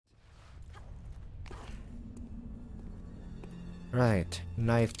Right,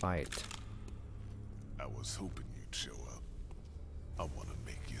 knife fight. I was hoping you'd show up. I want to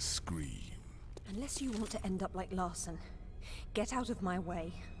make you scream. Unless you want to end up like Larson. Get out of my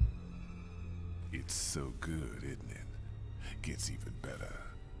way. It's so good, isn't it? Gets even better.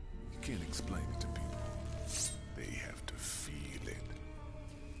 You can't explain it to people. They have to feel it.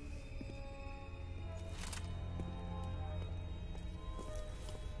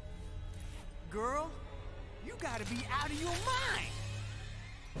 Girl, you gotta be out of your mind!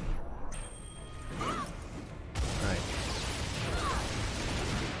 Right.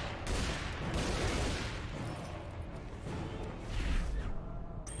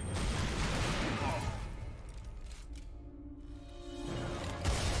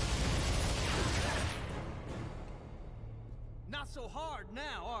 Not so hard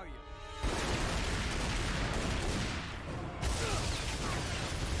now, are you?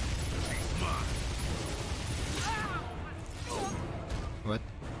 What?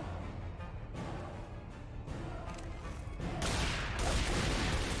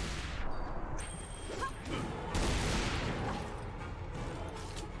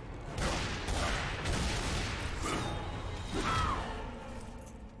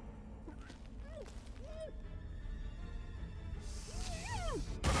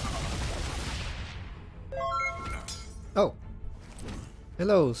 Oh!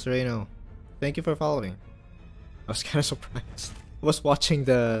 Hello, Sereno. Thank you for following. I was kind of surprised. I was watching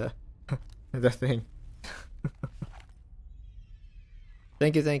the the thing.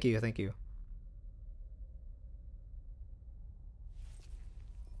 Thank you, thank you, thank you.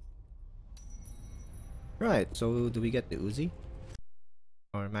 Right, so do we get the Uzi?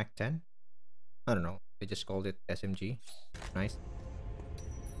 Or Mac 10? I don't know. They just called it SMG. Nice.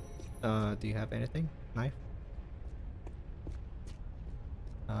 Do you have anything? Knife?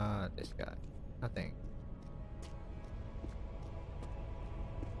 This guy. Nothing.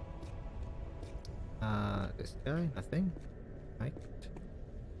 This guy? Nothing. Right.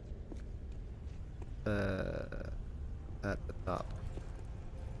 At the top.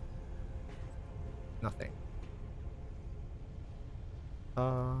 Nothing.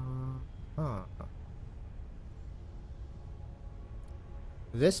 Huh.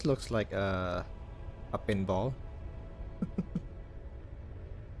 This looks like a pinball.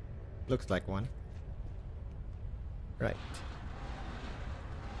 Looks like one. Right.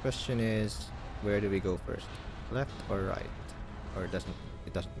 Question is, where do we go first? Left or right? Or it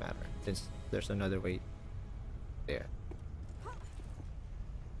doesn't matter since there's another way there.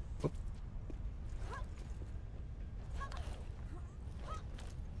 Oop.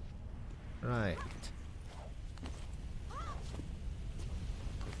 Right.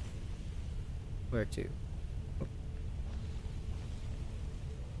 Where to? Oop.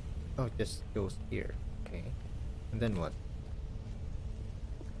 Oh, it just goes here. Okay. And then what?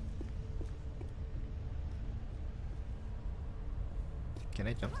 Can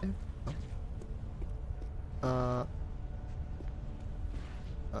I jump there? Oh.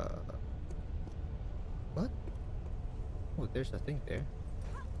 What? Oh, there's a thing there.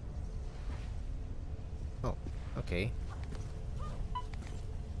 Oh, okay.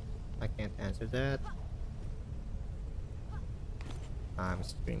 I can't answer that. I'm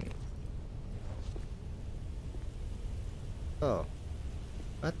screaming. Oh.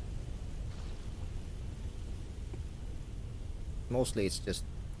 What? Mostly it's just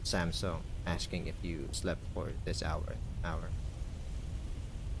Samsung asking if you slept for this hour.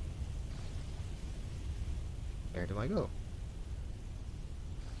 Where do I go?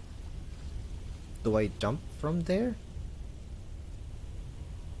 Do I jump from there?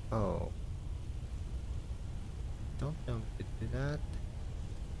 Oh. Don't jump to do that.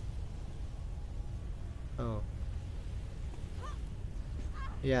 Oh.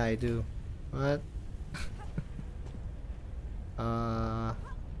 Yeah, I do. What?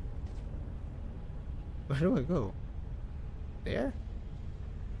 Where do I go? There?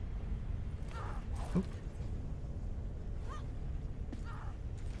 Oop.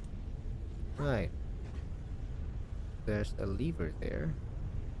 Right. There's a lever there.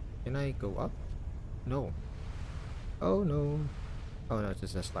 Can I go up? No. Oh no. Oh no, it's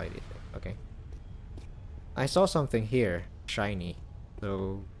just a slidey thing. Okay. I saw something here. Shiny.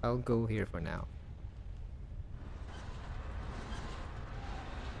 So I'll go here for now.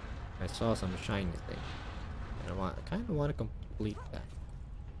 I saw some shiny thing. And I kind of want to complete that.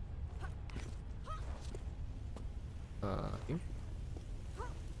 Here?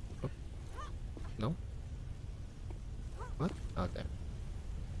 Oh. No? What? Oh, there.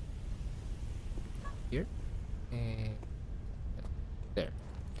 Here? And there.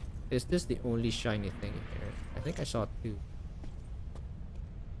 Is this the only shiny thing here? I think I saw two.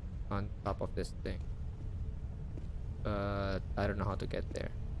 on top of this thing. I don't know how to get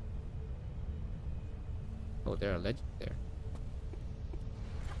there. Oh, there are ledges there.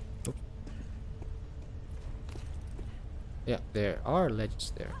 Oops. Yeah, there are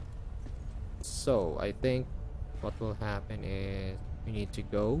ledges there. So I think what will happen is we need to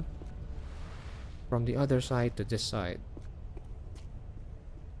go from the other side to this side.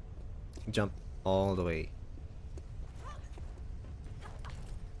 Jump all the way.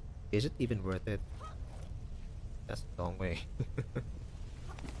 Is it even worth it? That's a long way.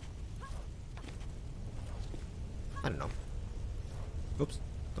 I don't know. Oops,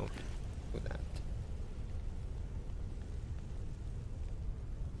 don't do that.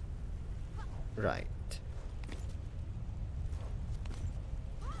 Right.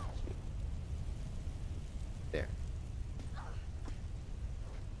 There.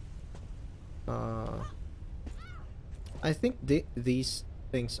 I think these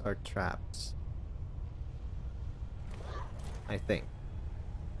things are traps. I think.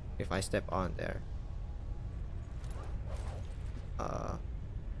 If I step on there.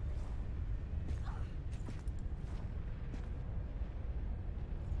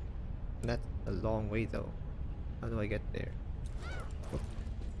 That's a long way though. How do I get there?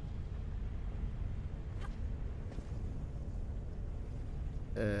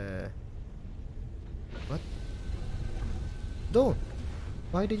 What? Don't!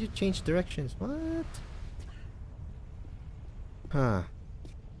 Why did you change directions? What? Huh.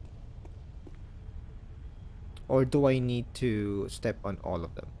 Or do I need to step on all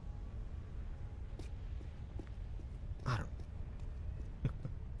of them? I don't know.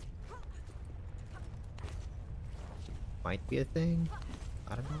 Might be a thing.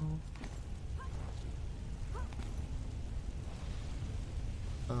 I don't know.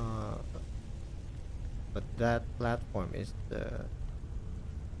 But that platform is the...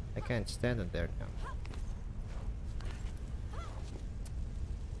 I can't stand on there now.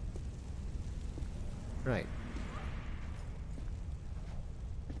 Right.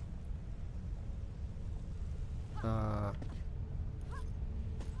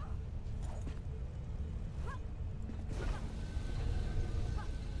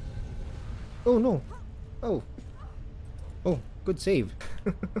 Oh no! Oh! Oh, good save.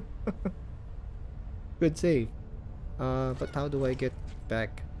 Good save. But how do I get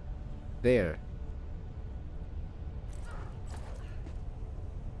back there?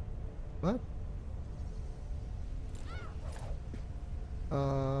 What?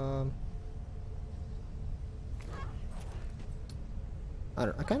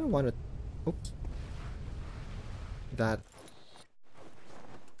 I kind of want to... Oops. That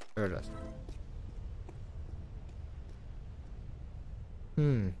hurt us.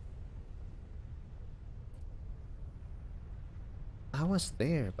 I was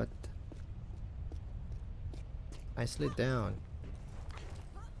there, but I slid down.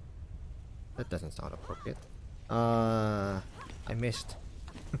 That doesn't sound appropriate. I missed.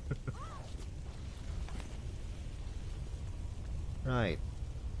 Right.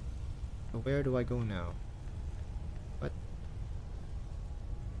 So where do I go now? What?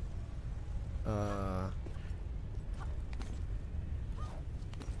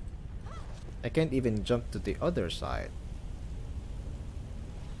 I can't even jump to the other side.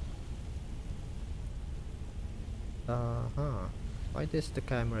 Why does the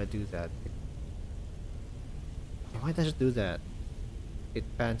camera do that? Why does it do that? It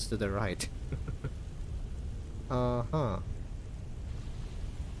pans to the right. I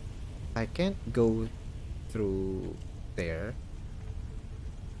can't go through there.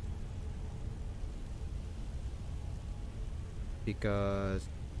 Because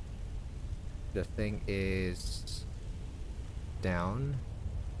the thing is down.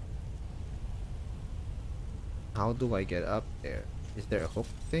 How do I get up there? Is there a hook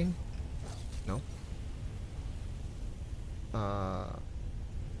thing? No. I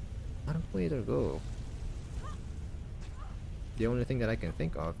don't know where to go. The only thing that I can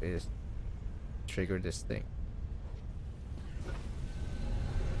think of is trigger this thing.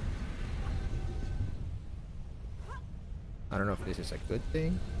 I don't know if this is a good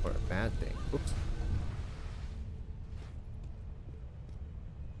thing or a bad thing. Oops.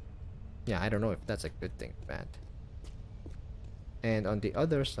 Yeah, I don't know if that's a good thing or bad. And on the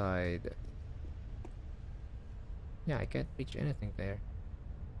other side... Yeah, I can't reach anything there.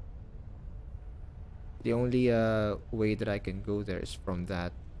 The only way that I can go there is from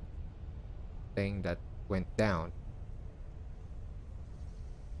that thing that went down.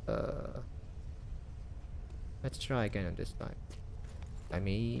 Let's try again on this time. I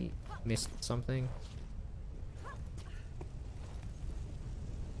may missed something.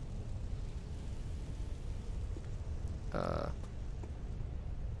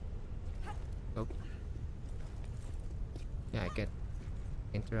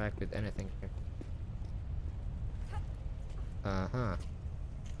 interact with anything here. Uh-huh.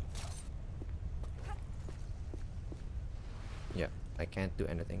 Yeah, I can't do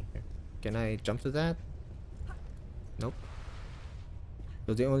anything here. Can I jump to that? Nope.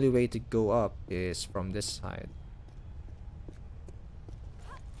 So the only way to go up is from this side.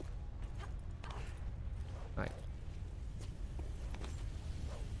 Right.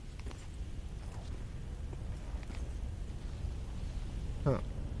 Huh.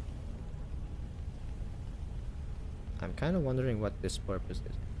 I'm kind of wondering what this purpose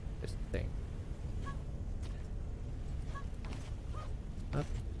is. This thing. Up,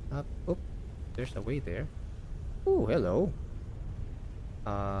 up, oop. There's a way there. Oh, hello.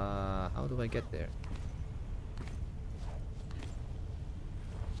 How do I get there?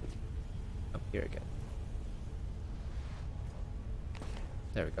 Up here again.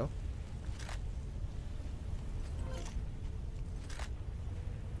 There we go.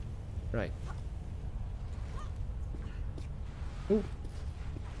 Right. Ooh.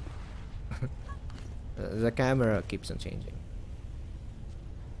 The camera keeps on changing.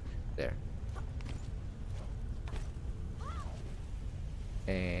 There.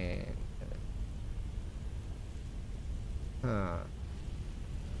 And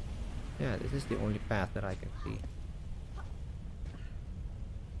yeah, this is the only path that I can see.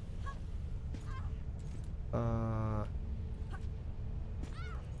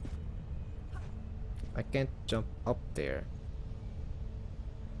 I can't jump up there.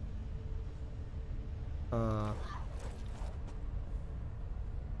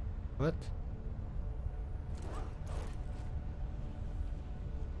 What?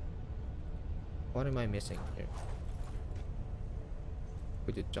 What am I missing here?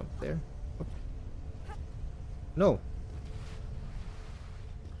 Could you jump there? Oops. No!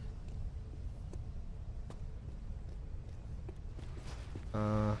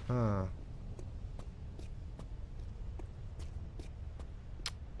 Uh-huh.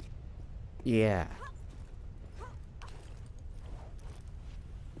 Yeah.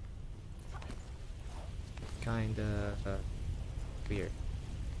 Kinda weird.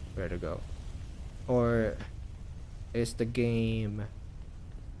 Where to go? Or is the game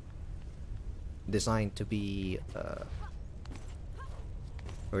designed to be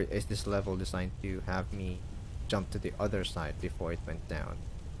or is this level designed to have me jump to the other side before it went down?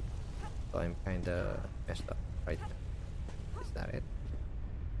 So I'm kinda messed up right now. Is that it?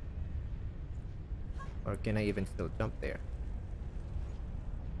 Or can I even still jump there?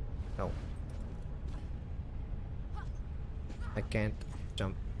 No. I can't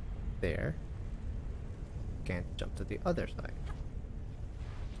jump there. Can't jump to the other side.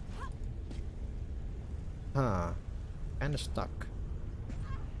 Huh. Kinda stuck.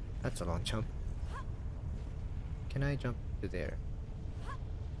 That's a long jump. Can I jump to there?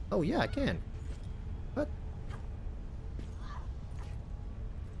 Oh yeah, I can. What?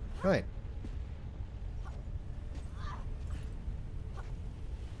 Right.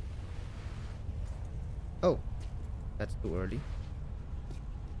 Oh. That's too early.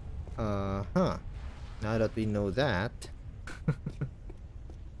 Huh. Now that we know that.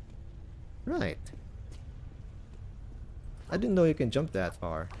 Right. I didn't know you can jump that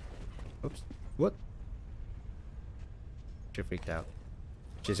far. Oops. What? She freaked out.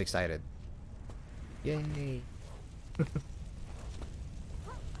 She's excited. Yay.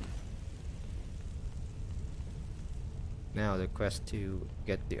 Now the quest to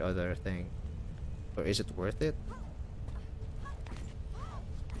get the other thing. Or is it worth it?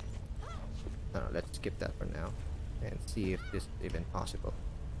 I don't know, let's skip that for now and see if this is even possible.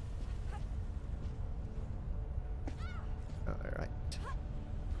 Alright.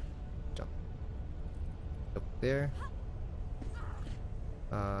 Jump. Up there.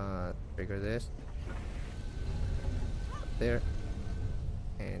 Trigger this. Up there.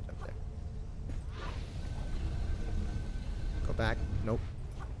 And jump there. Go back. Nope.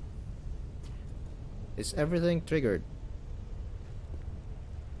 Is everything triggered?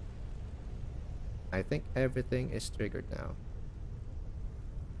 I think everything is triggered now.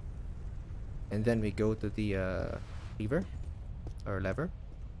 And then we go to the lever or lever.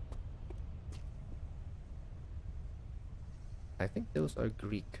 I think those are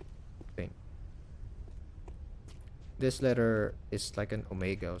Greek thing. This letter is like an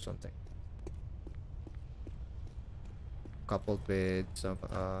omega or something, coupled with some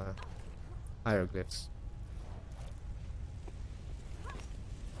hieroglyphs.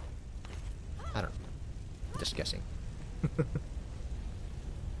 I don't know. Just guessing.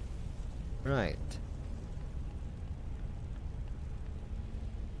 Right.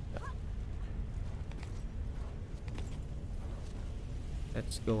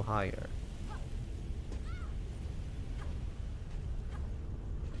 Let's go higher.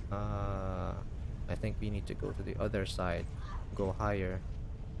 I think we need to go to the other side. Go higher.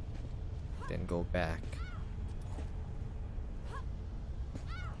 Then go back.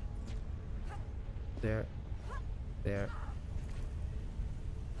 There. There.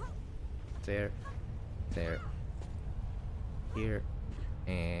 There. There. Here.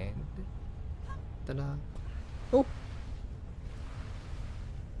 And... ta-da! Oh!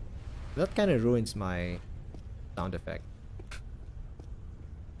 That kind of ruins my sound effect.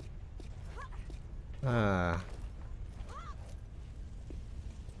 Ah.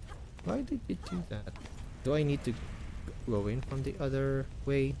 Why did you do that? Do I need to go in from the other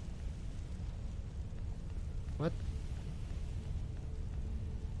way? What?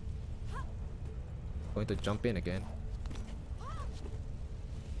 Going to jump in again.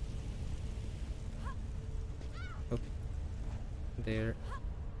 Oh. There.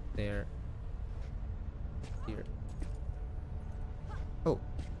 There. Here. Oh.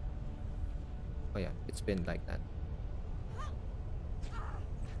 Oh yeah, it's been like that.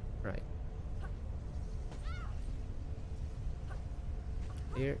 Right.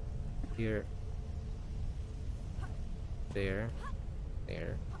 Here. Here. There.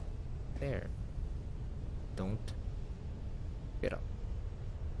 There. There. Don't get up.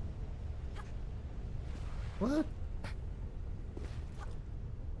 What?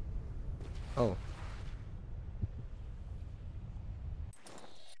 Oh.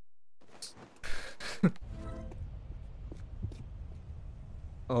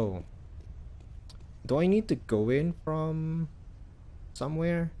 Oh. Do I need to go in from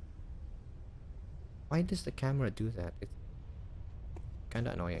somewhere? Why does the camera do that? It's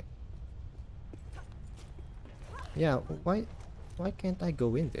kinda annoying. Yeah, why can't I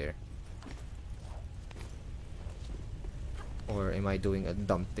go in there? Or am I doing a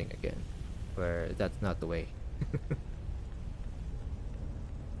dumb thing again? Where that's not the way.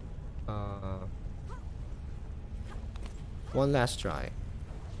 One last try.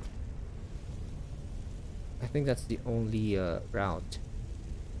 I think that's the only route.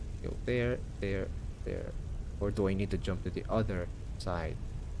 Go there, there, there. Or do I need to jump to the other side?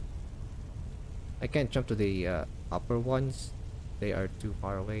 I can't jump to the upper ones. They are too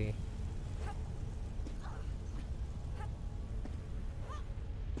far away.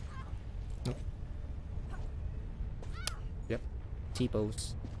 Nope. Yep.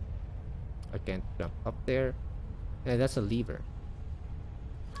 T-pose. I can't jump up there. Yeah, that's a lever.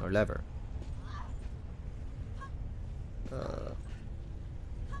 Or lever.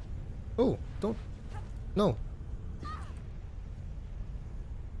 Oh, don't. No.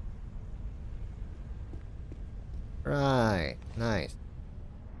 Right. Nice.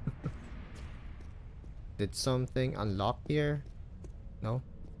 Did something unlock here? No?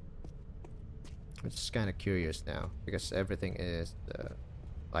 I'm just kind of curious now because everything is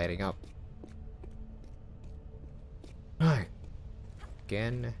lighting up. Right.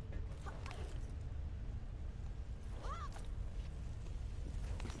 Again.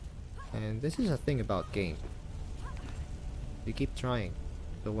 And this is a thing about game. You keep trying.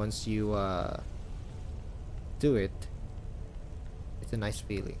 So once you do it, it's a nice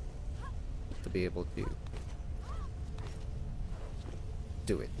feeling to be able to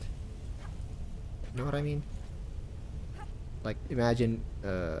do it. You know what I mean? Like imagine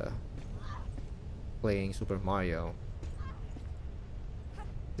playing Super Mario,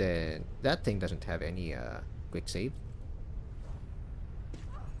 then that thing doesn't have any quick save.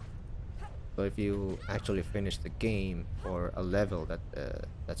 So if you actually finish the game or a level that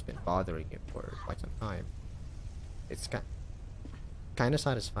that's been bothering you for quite some time, it's kind of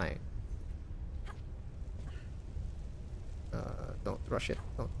satisfying. Don't rush it.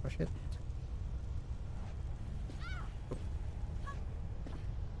 Don't rush it.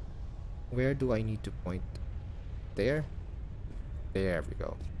 Where do I need to point? There? There we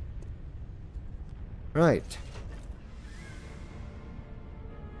go. Right.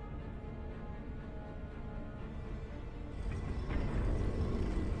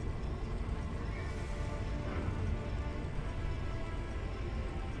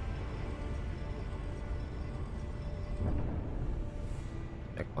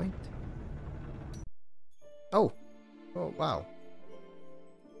 Checkpoint. Oh! Oh, wow.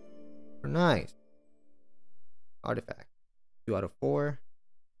 Nice. Artifact. 2 out of 4.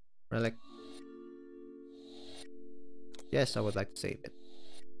 Relic. Yes, I would like to save it.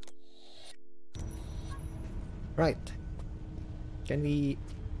 Right. Can we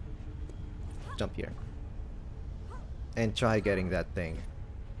jump here? And try getting that thing.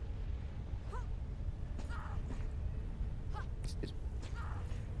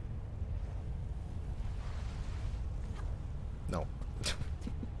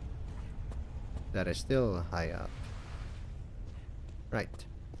 that is still high up. Right.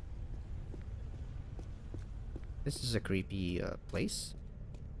 This is a creepy place.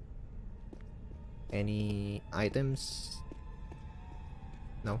 Any items?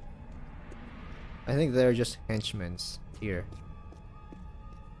 No. I think they're just henchmen here.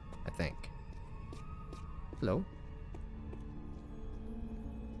 I think. Hello?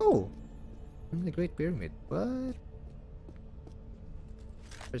 Oh! I'm in the Great Pyramid. What?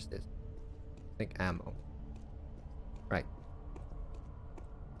 Where's this? I think ammo. Right.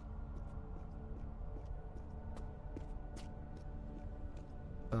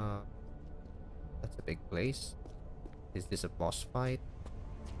 That's a big place. Is this a boss fight?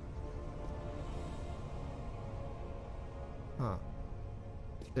 Huh.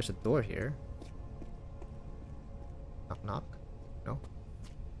 There's a door here. Knock knock. No.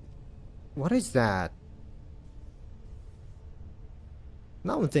 What is that?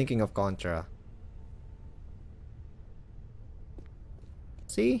 Now I'm thinking of Contra.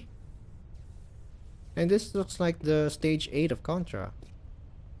 See? And this looks like the stage 8 of Contra.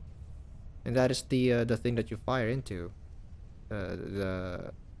 And that is the thing that you fire into.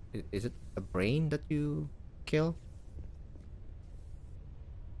 Is it a brain that you kill?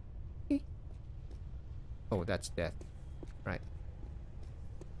 Oh, that's death. Right.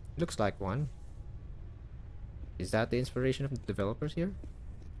 Looks like one. Is that the inspiration of the developers here?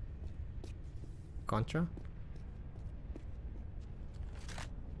 Contra?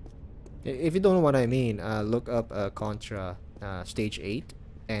 If you don't know what I mean, look up Contra Stage 8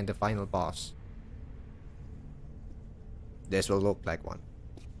 and the final boss. This will look like one.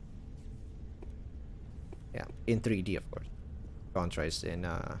 Yeah, in 3D of course. Contra is in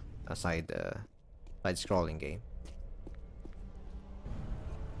a side-scrolling game.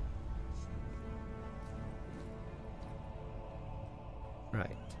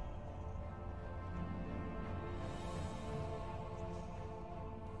 Right.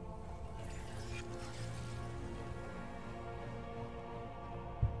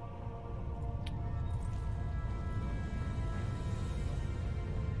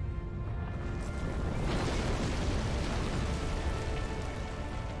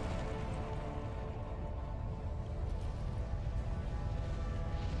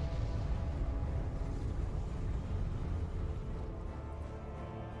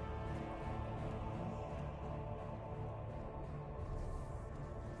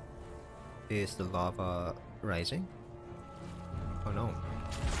 Is the lava rising? Oh no.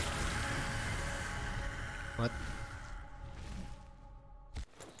 What?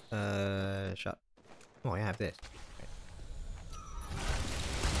 Shot. Oh, I have this. Okay.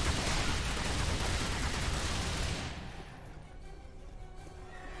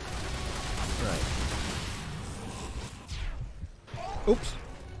 Right. Oops!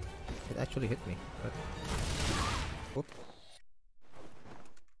 It actually hit me. But... Oops.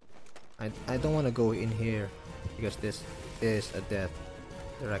 I don't want to go in here because this is a death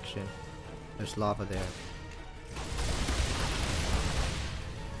direction. There's lava there.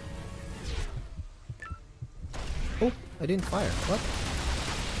 Oh, I didn't fire. What?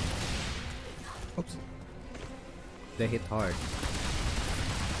 Oops. They hit hard.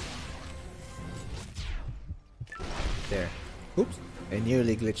 There. Oops. I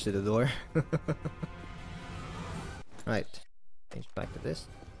nearly glitched to the door. Right. Change back to this.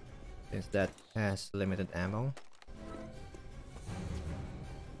 Since that has limited ammo.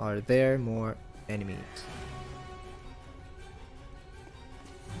 Are there more enemies?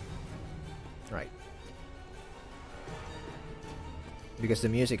 Right. Because the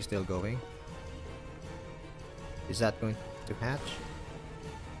music is still going. Is that going to hatch?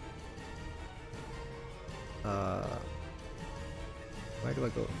 Where do I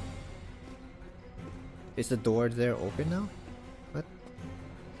go? Is the door there open now? What?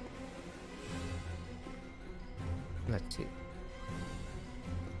 Let's see.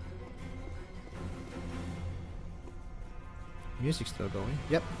 Music's still going.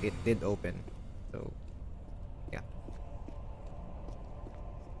 Yep, it did open. So, yeah.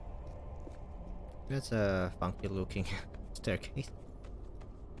 That's a funky looking staircase.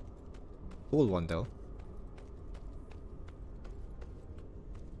 Cool one though.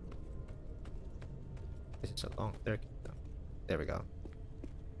 This is a long staircase. There we go.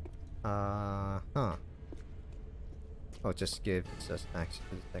 Huh. Oh, just give us access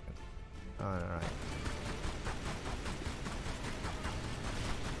to the second. Alright.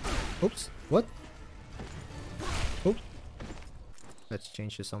 Oops. What? Oops. Let's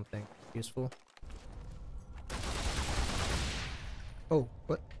change to something useful. Oh,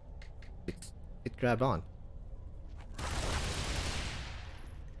 what? It grabbed on.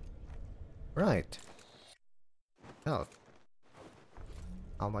 Right. Health.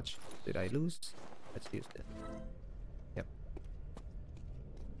 How much did I lose? Let's use this. Yep.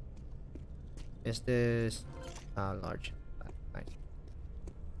 Is this large? Nice.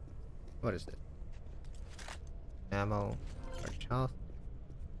 What is this? Ammo. Large health.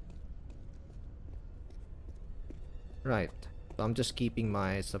 Right. So I'm just keeping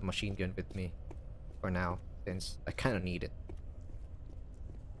my submachine gun with me for now, since I kind of need it.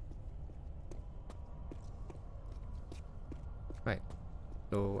 Right.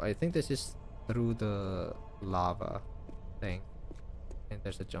 So I think this is through the lava thing. And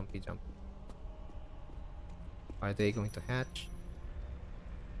there's a jumpy jump. Are they going to hatch?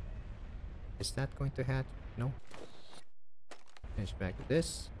 Is that going to hatch? No. Change back to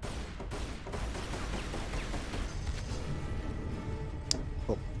this.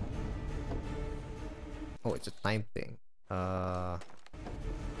 Oh. Oh, it's a time thing.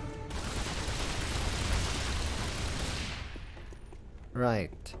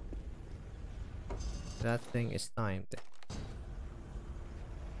 Right. That thing is timed.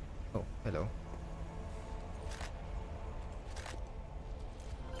 Oh, hello.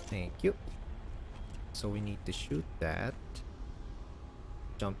 Thank you. So we need to shoot that.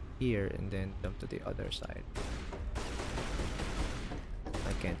 Jump here and then jump to the other side.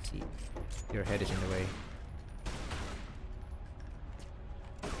 I can't see. Your head is in the way.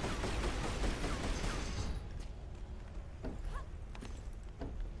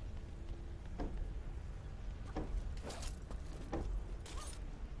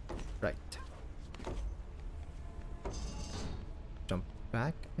 Right. Jump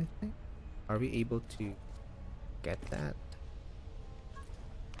back, I think. Are we able to get that?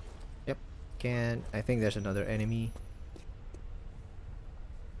 Yep. Can. I think there's another enemy.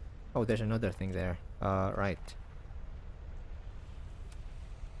 Oh, there's another thing there. Right.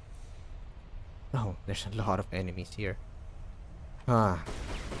 Oh, there's a lot of enemies here. Ah,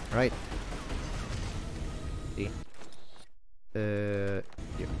 right. See? Here.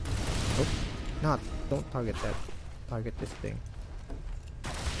 Oh, not. Don't target that. Target this thing.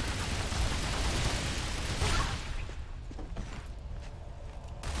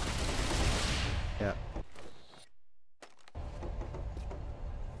 Yeah.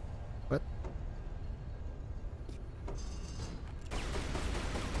 What?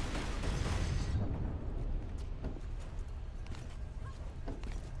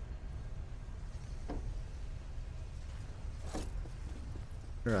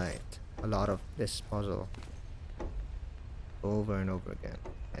 Right. A lot of this puzzle. Over and over again,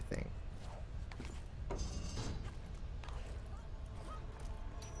 I think.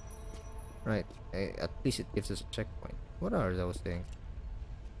 Right. At least it gives us a checkpoint. What are those things?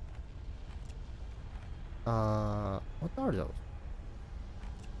 What are those?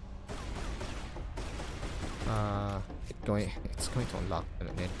 It's going to unlock an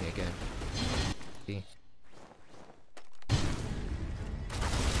enemy again. See?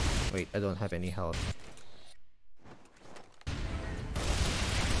 Wait, I don't have any health.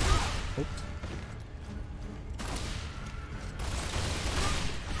 Oops.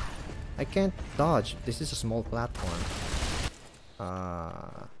 I can't dodge. This is a small platform.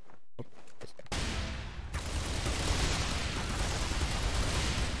 Oops, this guy.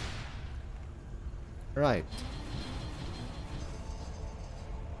 Right.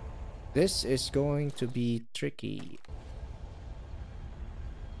 This is going to be tricky.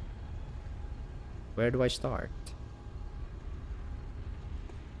 Where do I start?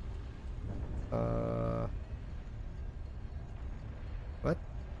 What?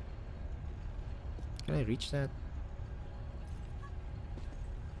 Can I reach that?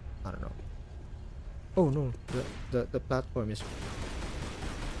 I don't know. Oh no, the platform is...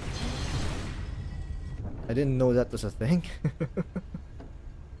 I didn't know that was a thing.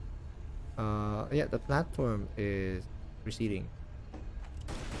 Yeah, the platform is receding.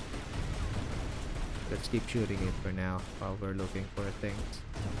 Let's keep shooting it for now while we're looking for things.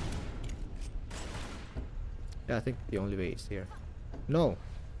 Yeah, I think the only way is here. No!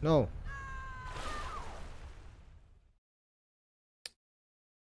 No!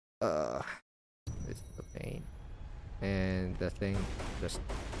 This is the pain. And the thing just...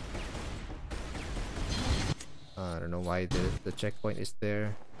 I don't know why the checkpoint is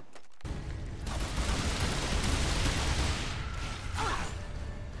there.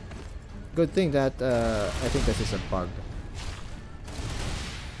 Good thing that I think this is a bug.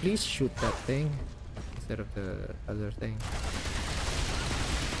 Please shoot that thing instead of the other thing.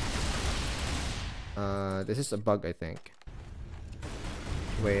 This is a bug, I think,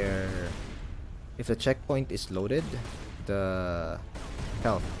 where if the checkpoint is loaded, the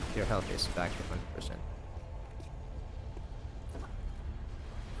health. Your health is back to 100%.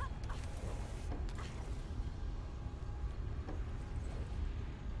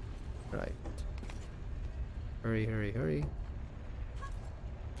 Right. Hurry, hurry, hurry.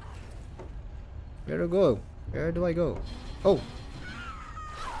 Where to go? Where do I go? Oh!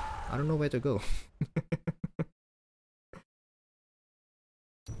 I don't know where to go.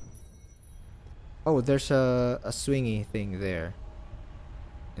 Oh, there's a swingy thing there.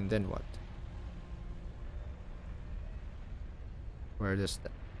 And then what? Where does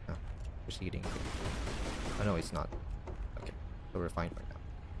that? Oh, proceeding. Oh no, it's not. Okay, so we're fine for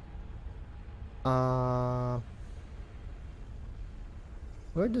now.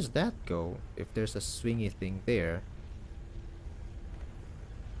 Where does that go? If there's a swingy thing there.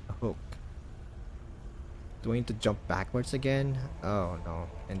 A hook. Do I need to jump backwards again? Oh no.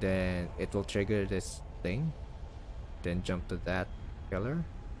 And then it will trigger this thing. Then jump to that pillar.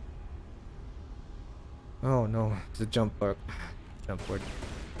 Oh no. The jump or jumpward.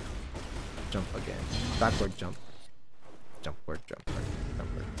 Jump again. Backward jump. Jumpward, jumpward,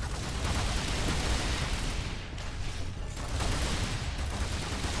 jumpward.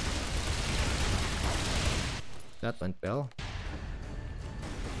 That went well.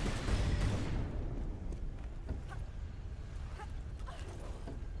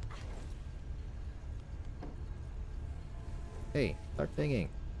 Hey, start thinking.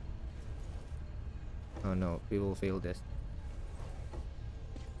 Oh no, we will fail this.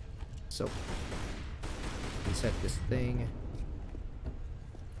 So, reset this thing.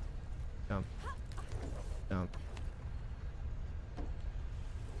 Jump. Jump.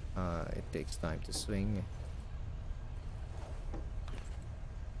 It takes time to swing.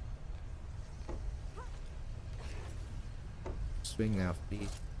 Swing now, please.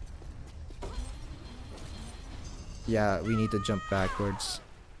 Yeah, we need to jump backwards.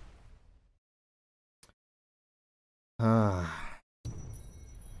 Ah.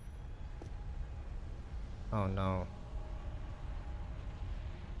 Oh no.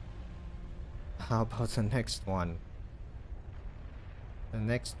 How about the next one? The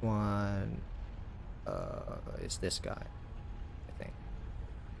next one is this guy, I think.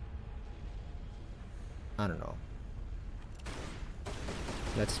 I don't know.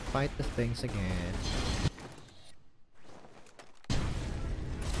 Let's fight the things again.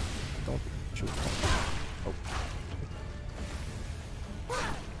 Don't shoot. Oh.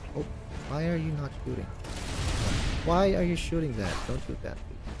 Oh, why are you not shooting? Why are you shooting that? Don't shoot that,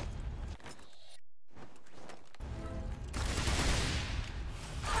 please.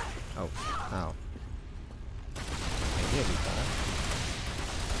 Oh, ow. I nearly died.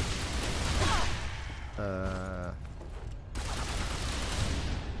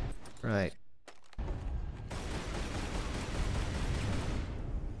 Right.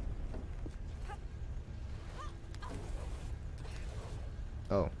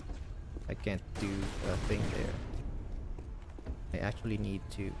 Oh, I can't do a thing there. I actually need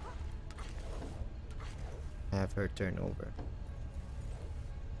to have her turn over.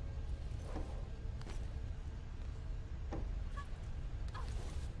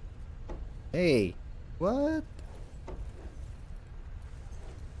 Hey, what?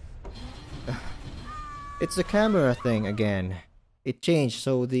 It's the camera thing again. It changed,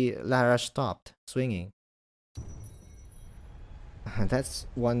 so the Lara stopped swinging. That's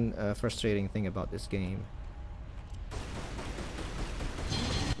one frustrating thing about this game.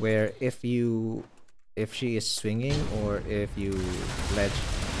 Where if she is swinging or if you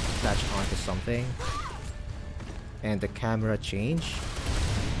latch onto something and the camera change,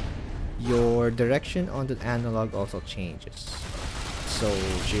 your direction on the analog also changes. So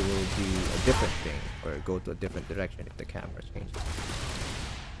she will do a different thing or go to a different direction if the camera changes.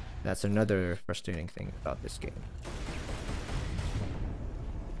 That's another frustrating thing about this game.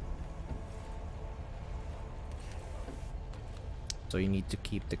 So you need to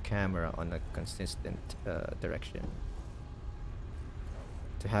keep the camera on a consistent direction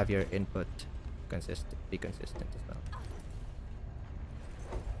to have your input be consistent as well.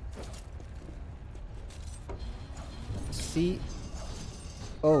 See?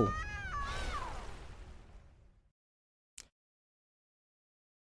 Oh.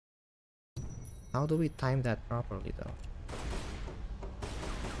 How do we time that properly though?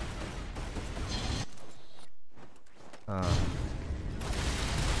 Oh.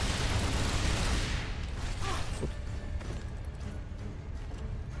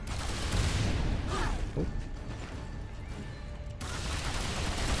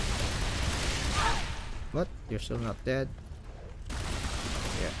 What? You're still not dead?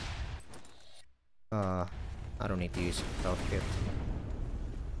 Yeah. I don't need to use health kit.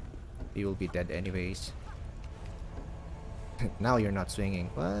 You will be dead anyways. Now you're not swinging.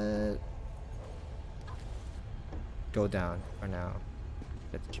 What? Go down for now.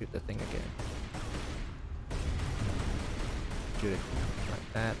 Let's shoot the thing again. Shoot it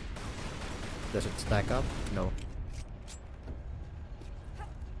like that. Does it stack up? No.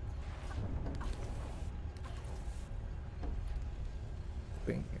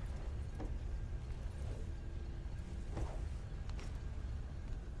 Swing here.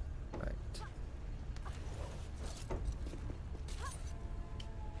 Right.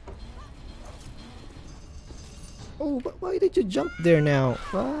 Oh, but why did you jump there now?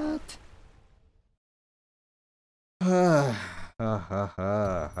 What? Ha ha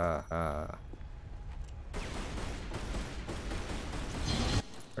ha ha ha.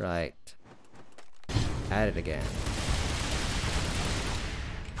 Right. At it again.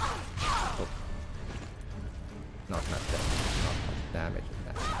 Oh. Not that. Not much damage with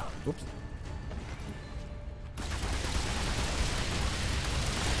that. Oops.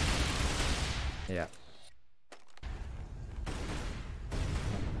 Yeah.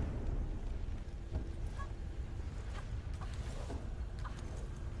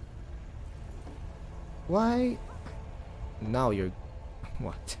 Why? Now you're...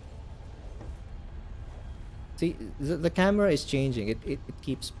 What? See, the camera is changing. It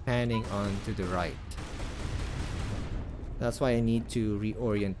keeps panning on to the right. That's why I need to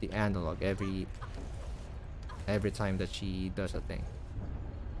reorient the analog every time that she does a thing.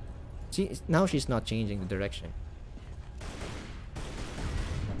 See, now she's not changing the direction.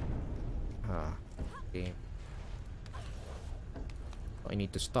 Ah, okay. I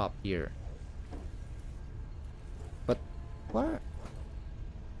need to stop here. But what?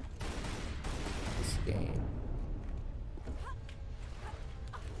 This game.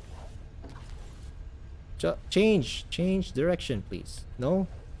 Change direction, please. No.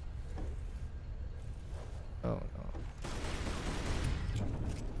 Oh no.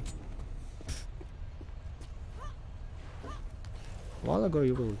 A while ago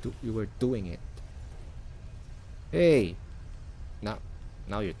you were doing it. Hey.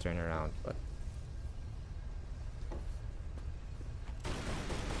 Now you turn around, but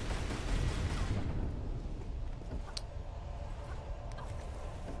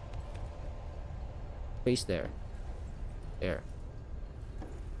face there. There.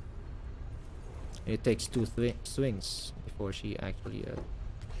 It takes two swings before she actually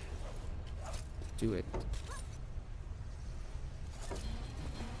do it.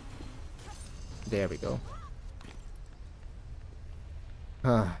 There we go.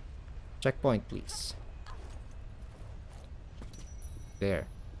 Checkpoint, please. There.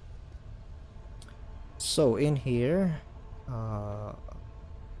 So in here,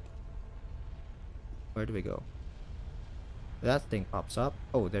 where do we go? That thing pops up.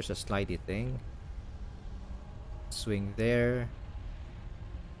 Oh, there's a slidey thing. Swing there.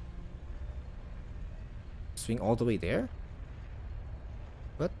 Swing all the way there?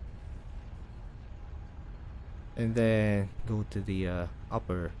 What? And then go to the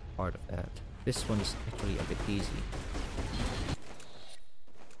upper part of that. This one is actually a bit easy.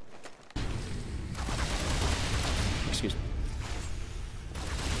 Excuse me.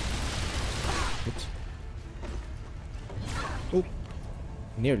 Oops. Oh,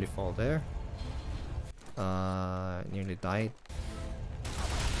 nearly fall there. Nearly died.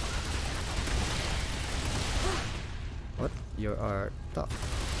 What? You are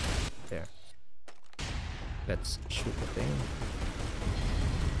tough. There. Let's shoot the thing.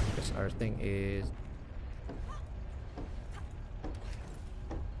 Because our thing is...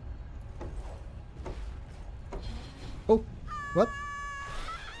 Oh! What?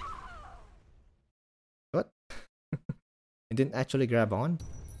 What? It didn't actually grab on?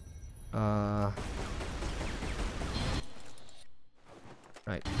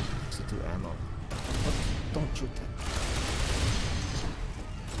 Right. 62 ammo. What? Don't shoot that.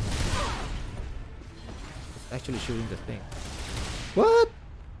 It's actually shooting the thing. What?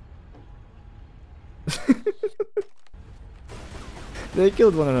 They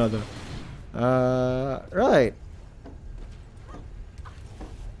killed one another. Right.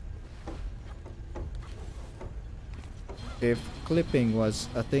 If clipping was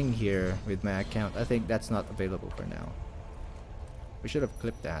a thing here with my account, I think that's not available for now. We should have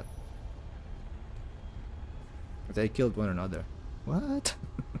clipped that. They killed one another. What?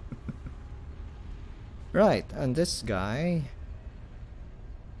 Right, and this guy...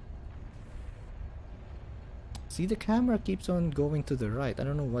 See, the camera keeps on going to the right. I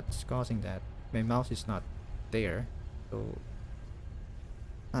don't know what's causing that. My mouse is not there, so...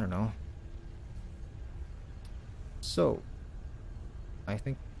 I don't know. So... I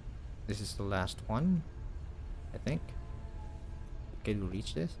think This is the last one, I think. Can we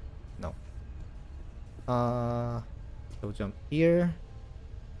reach this? No. So jump here.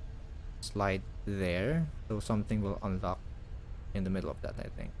 Slide there. So something will unlock in the middle of that, I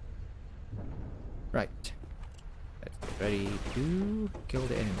think. Right. Let's get ready to kill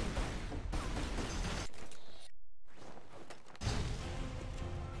the enemy.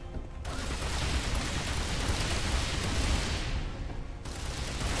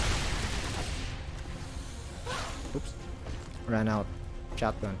 Oops. Ran out.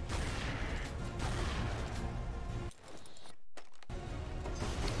 Shotgun.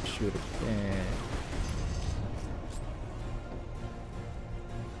 Shoot it.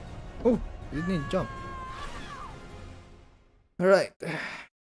 Oh! You didn't need to jump. Alright. Right.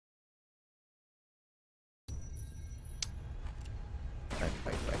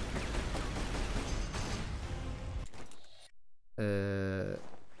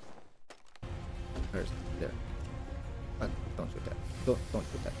 Where's there? Don't shoot that. Don't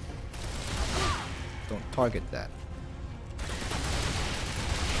shoot that. Don't target that.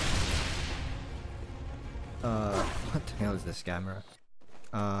 What the hell is this camera?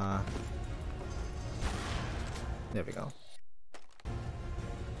 There we go.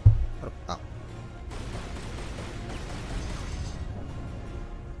 Oh.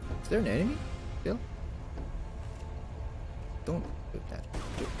 Is there an enemy? Still? Don't do that.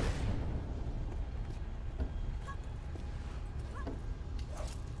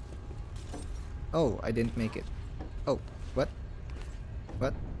 Oh, I didn't make it. Oh, what?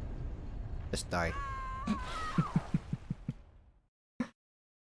 What? Just die.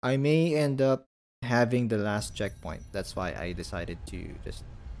 I may end up having the last checkpoint. That's why I decided to just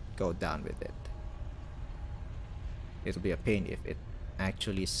go down with it. It'll be a pain if it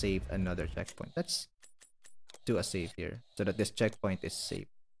actually saved another checkpoint. Let's do a save here so that this checkpoint is safe,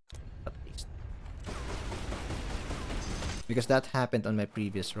 at least. Because that happened on my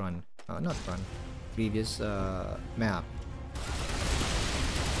previous run. Not run. Previous map.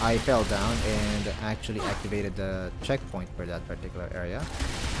 I fell down and actually activated the checkpoint for that particular area.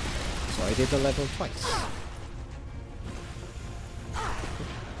 So I did the level twice.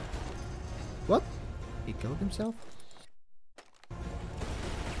 What? He killed himself?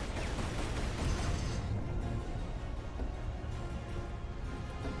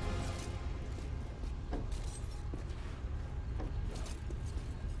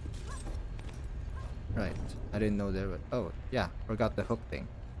 Right. I didn't know there was... Oh, yeah. Forgot the hook thing.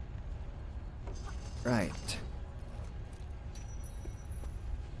 Right.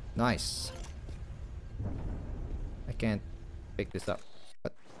 Nice. I can't pick this up.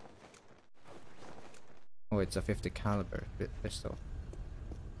 But... Oh, it's a 50 caliber pistol.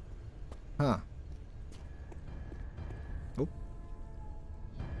 Huh. Oop.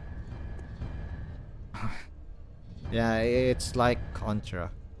 Yeah, it's like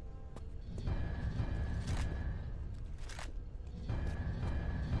Contra.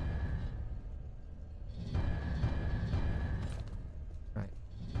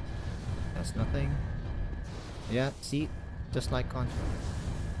 That's nothing. Yeah, see? Just like Contra.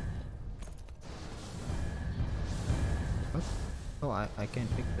 What? Oh, I can't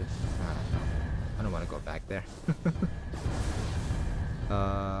pick this. I don't want to go back there.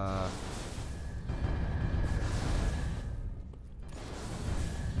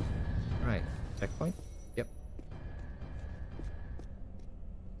 Right. Checkpoint? Yep.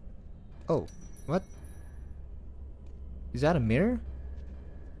 Oh, what? Is that a mirror?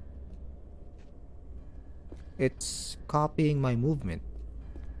 It's copying my movement.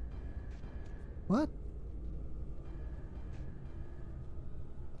 What?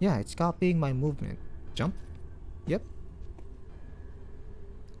 Yeah, it's copying my movement. Jump? Yep.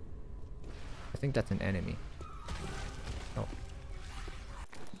 I think that's an enemy. Oh.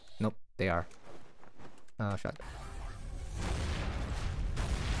 Nope, they are. Shot.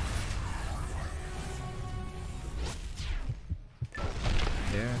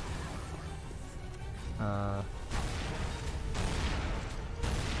 There.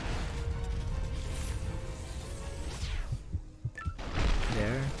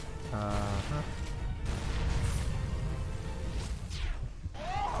 There.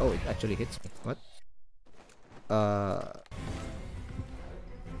 Oh, it actually hits me. What?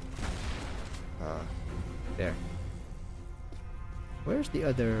 There. Where's the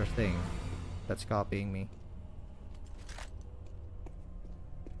other thing that's copying me?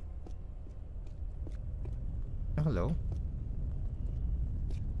 Oh, hello.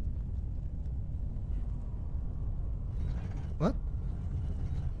 What?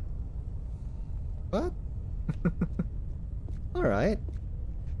 What? Alright.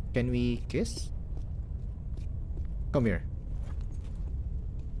 Can we kiss? Come here.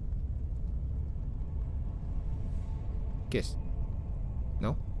 Kiss.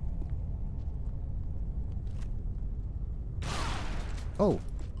 No? Oh.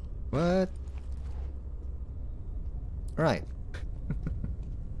 What? Right.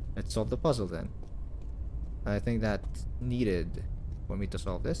 Let's solve the puzzle then. I think that's needed for me to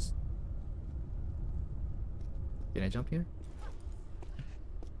solve this. Can I jump here?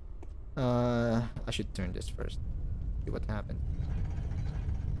 I should turn this first. See what happened.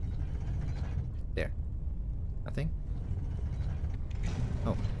 There. Nothing?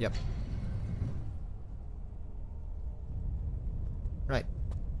 Oh, yep. Right.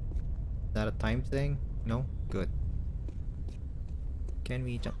 Is that a time thing? No? Good. Can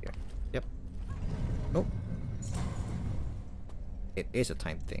we jump here? Yep. Oh. It is a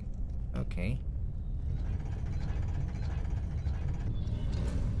time thing. Okay.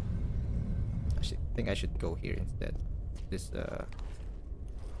 I think I should go here instead. This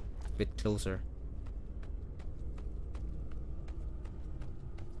bit closer.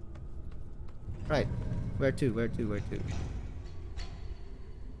 Right. Where to? Where to? Where to?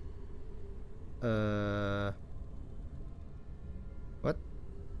 What?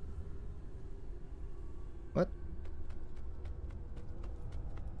 What?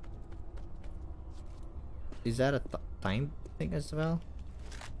 Is that a time thing as well?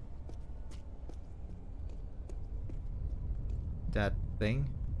 That thing?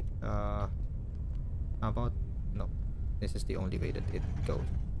 How about... No. This is the only way that it goes.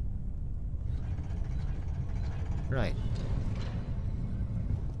 Right.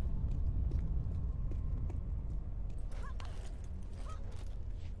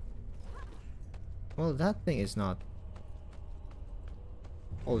 Well, that thing is not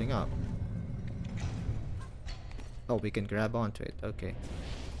holding up. Oh, we can grab onto it. Okay.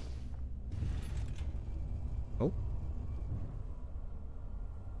 Oh.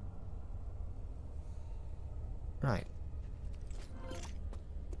 Right.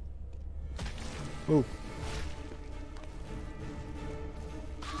 Oh.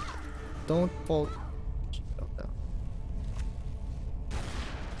 Don't fall. Oh, no.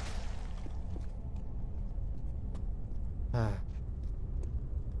 Ah.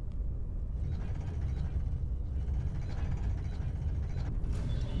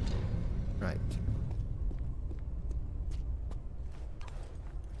 Right.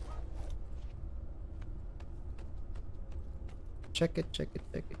 Check it, check it,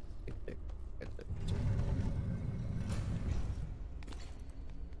 check it, check it, check it, check it.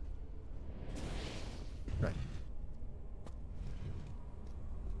 Right.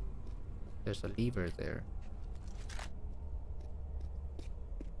 There's a lever there.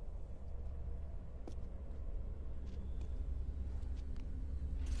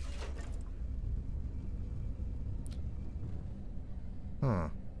 Huh.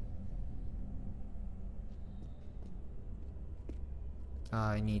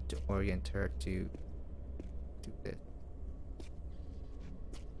 I need to orient her to do this.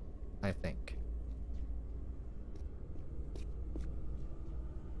 I think.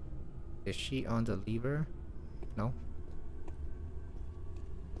 Is she on the lever? No?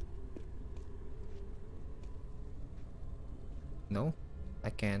 No? I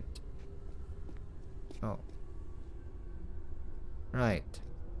can't. Oh. Right.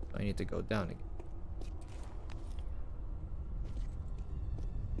 I need to go down again.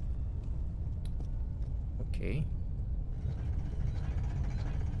 Okay.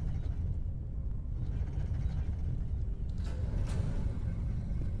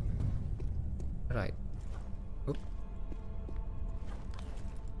 Right. Oop.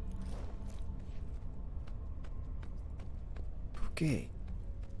 Okay.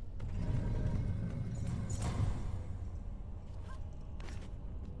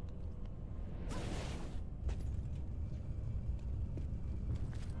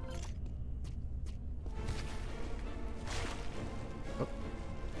 Oh.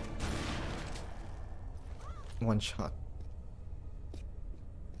 One shot.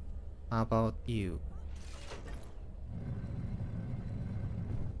 How about you?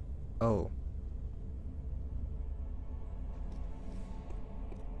 Oh.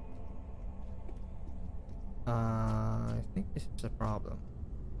 I think this is a problem.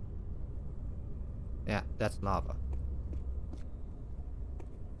 Yeah, that's lava.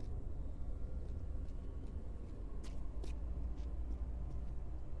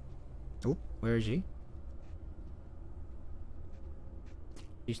 Oh, where is she?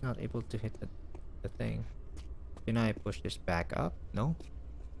 She's not able to hit the thing. Can I push this back up? No?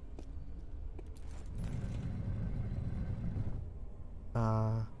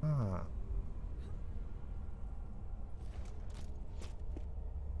 Uh-huh.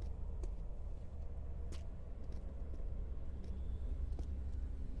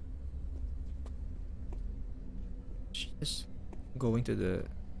 Just going to the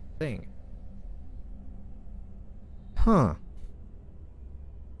thing. Huh.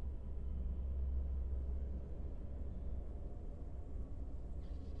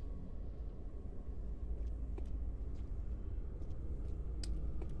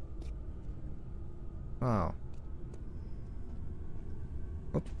 Wow.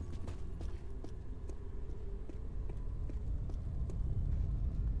 Oops.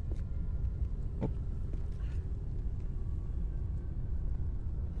 Oops.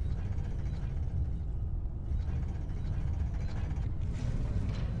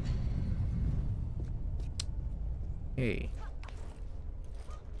 Hey.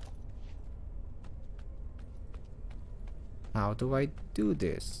 How do I do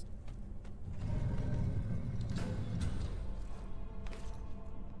this?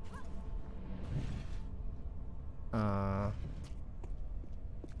 Uh...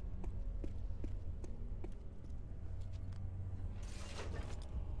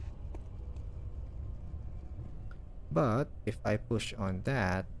 But if I push on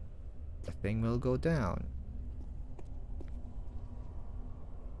that, the thing will go down.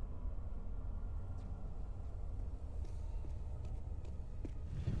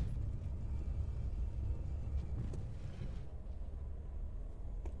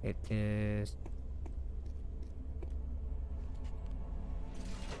 It is...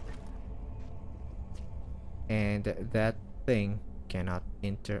 And that thing cannot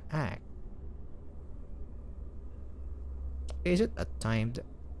interact. Is it a timed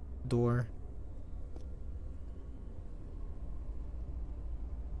door?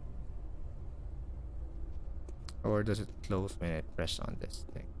 Or does it close when I press on this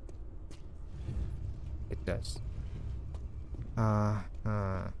thing? It does.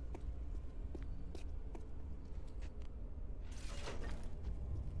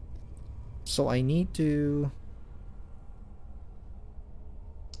 So I need to...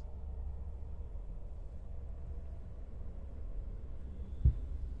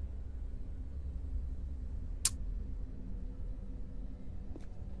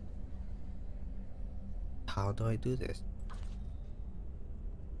 How do I do this?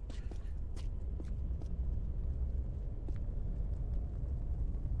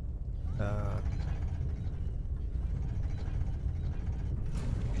 Uh...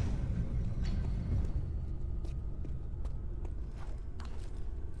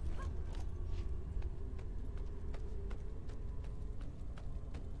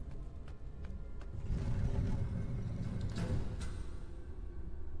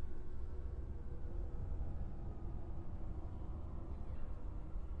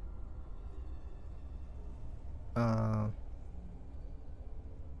 Uh...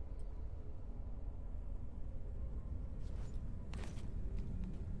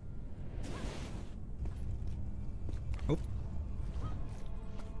 Oop.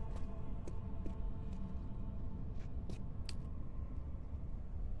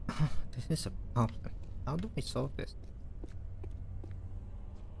 This is a problem. How do I solve this?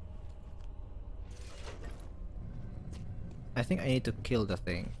 I think I need to kill the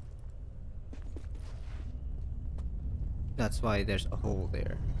thing. That's why there's a hole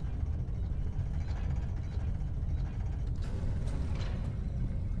there.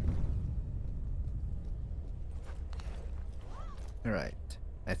 Alright.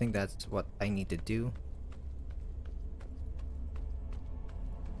 I think that's what I need to do.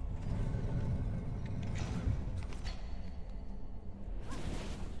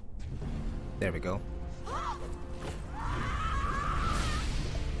 There we go.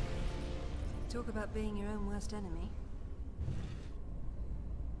 Talk about being your own worst enemy.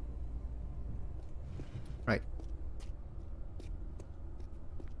 Right.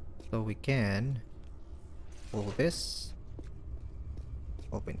 So we can pull this.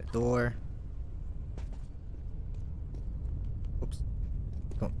 Open the door. Oops.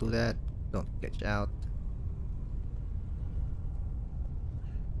 Don't do that. Don't glitch out.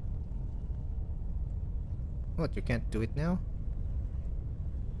 What, you can't do it now?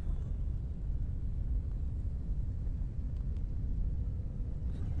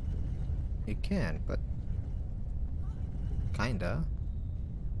 You can, but kinda.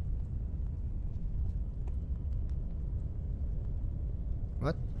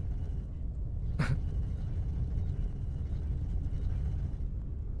 What?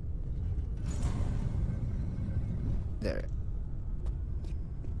 There.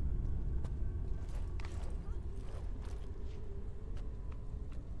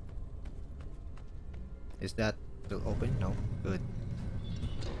 Is that still open? No. Good.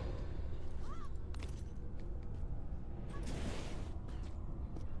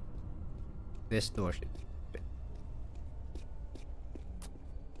 This door should fit.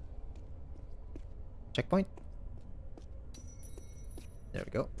 Checkpoint. There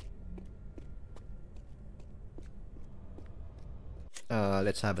we go.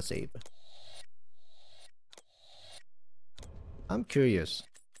 Let's have a save. I'm curious.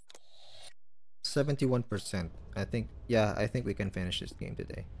 71%. I think, yeah, I think we can finish this game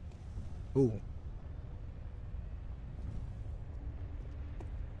today. Ooh.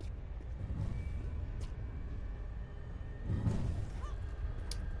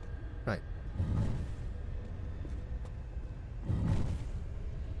 Right.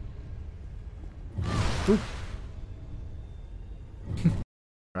 Ooh.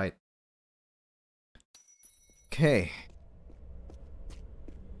 Right. Okay.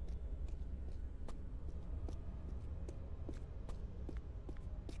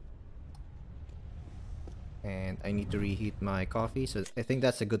 And I need to reheat my coffee, so I think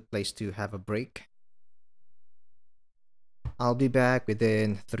that's a good place to have a break. I'll be back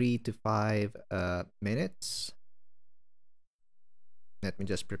within 3 to 5 minutes. Let me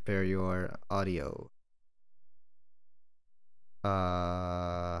just prepare your audio.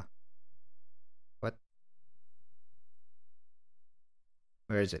 What?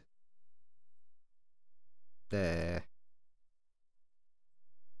 Where is it? The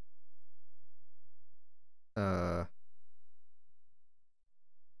uh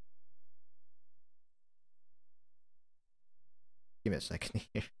give me a second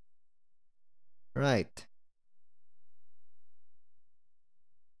here. Right.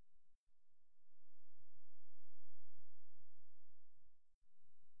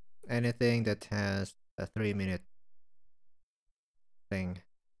 Anything that has a 3-minute thing.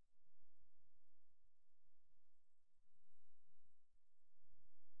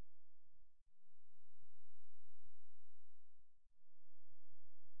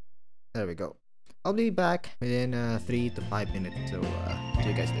 There we go. I'll be back within 3 to 5 minutes, so see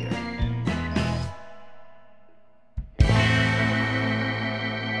you guys later.